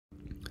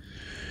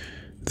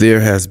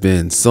There has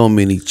been so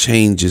many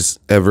changes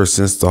ever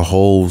since the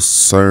whole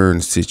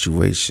CERN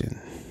situation.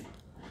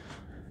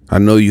 I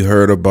know you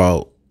heard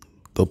about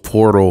the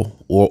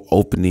portal or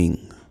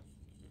opening,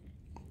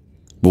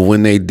 but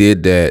when they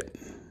did that,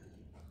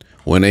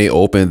 when they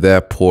opened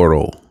that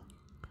portal,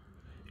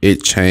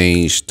 it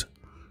changed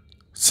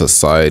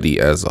society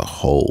as a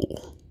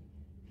whole.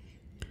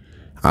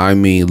 I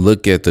mean,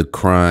 look at the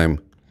crime.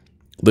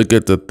 Look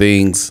at the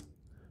things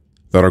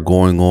that are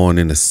going on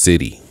in the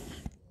city.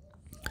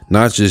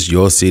 Not just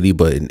your city,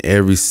 but in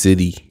every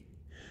city,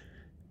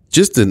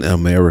 just in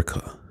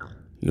America.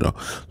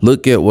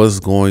 Look at what's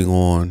going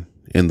on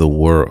in the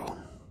world.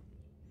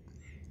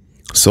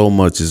 So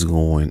much is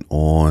going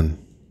on.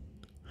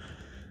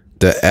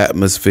 The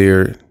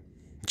atmosphere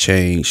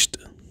changed.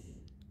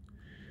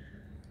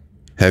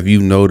 Have you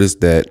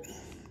noticed that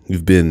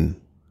you've been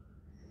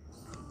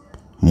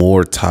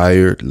more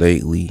tired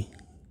lately?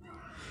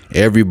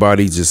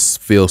 Everybody just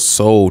feels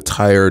so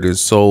tired and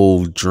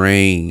so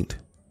drained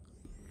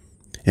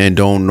and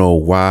don't know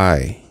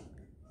why.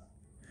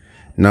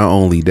 Not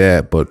only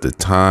that, but the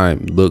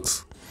time look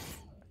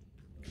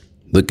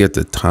at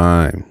the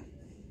time.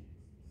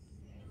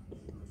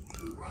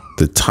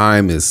 The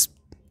time is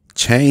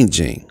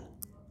changing,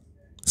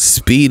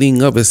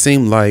 speeding up. It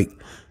seems like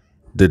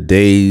the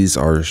days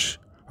are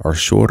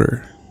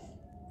shorter.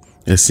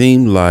 It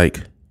seems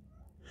like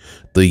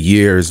the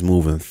year is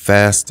moving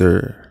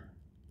faster.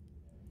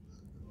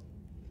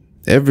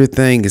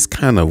 Everything is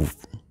kind of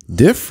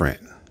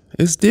different.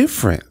 It's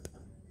different.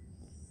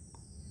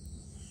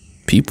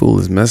 People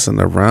is messing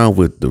around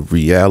with the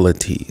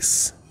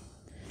realities.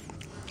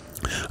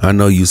 I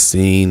know you've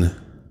seen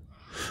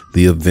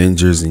the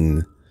Avengers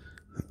and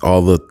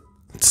all the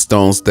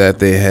stones that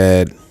they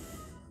had.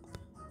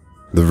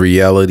 The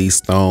reality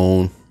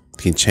stone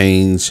can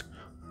change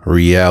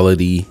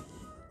reality,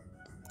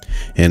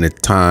 and the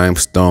time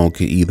stone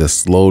can either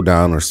slow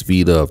down or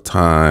speed up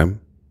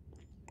time.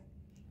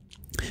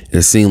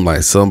 It seemed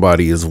like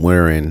somebody is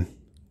wearing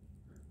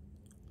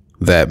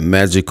that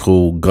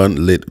magical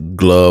gauntlet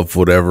glove,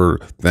 whatever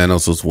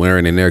Thanos was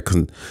wearing, and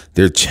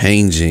they're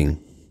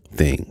changing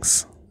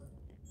things.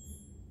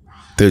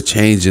 They're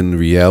changing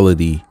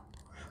reality.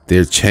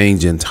 They're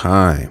changing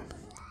time.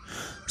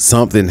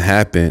 Something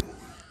happened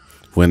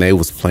when they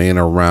was playing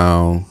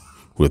around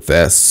with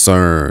that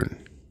CERN.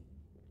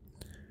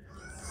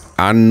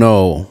 I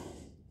know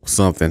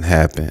something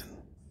happened.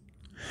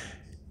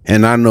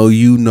 And I know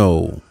you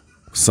know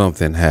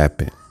something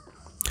happened.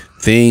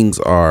 Things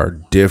are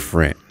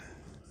different.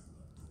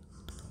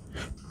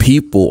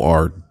 People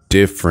are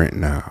different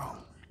now.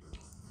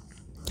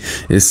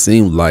 It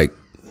seems like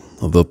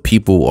the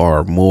people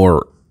are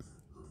more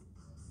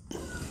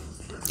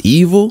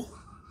evil.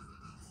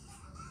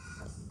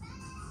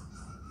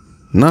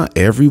 Not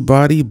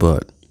everybody,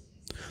 but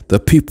the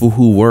people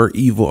who were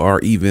evil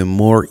are even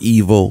more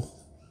evil.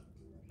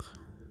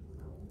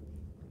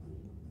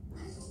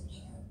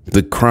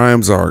 The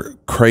crimes are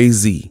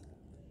crazy.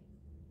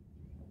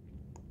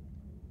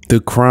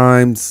 The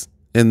crimes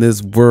in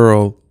this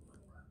world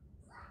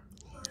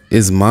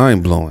is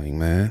mind-blowing,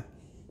 man.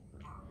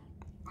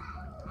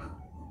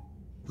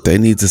 They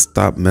need to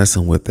stop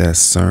messing with that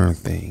CERN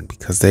thing,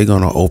 because they're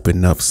going to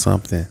open up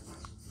something.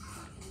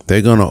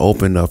 They're going to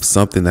open up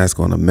something that's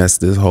going to mess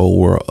this whole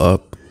world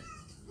up.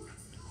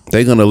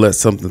 They're going to let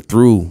something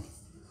through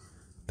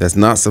that's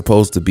not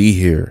supposed to be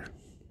here.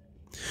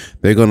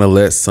 They're going to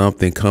let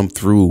something come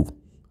through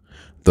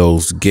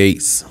those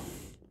gates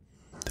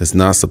that's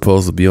not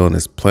supposed to be on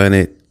this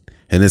planet,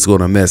 and it's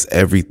going to mess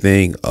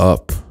everything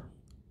up.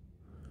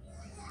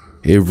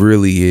 It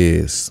really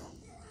is.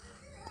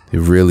 It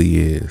really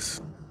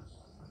is.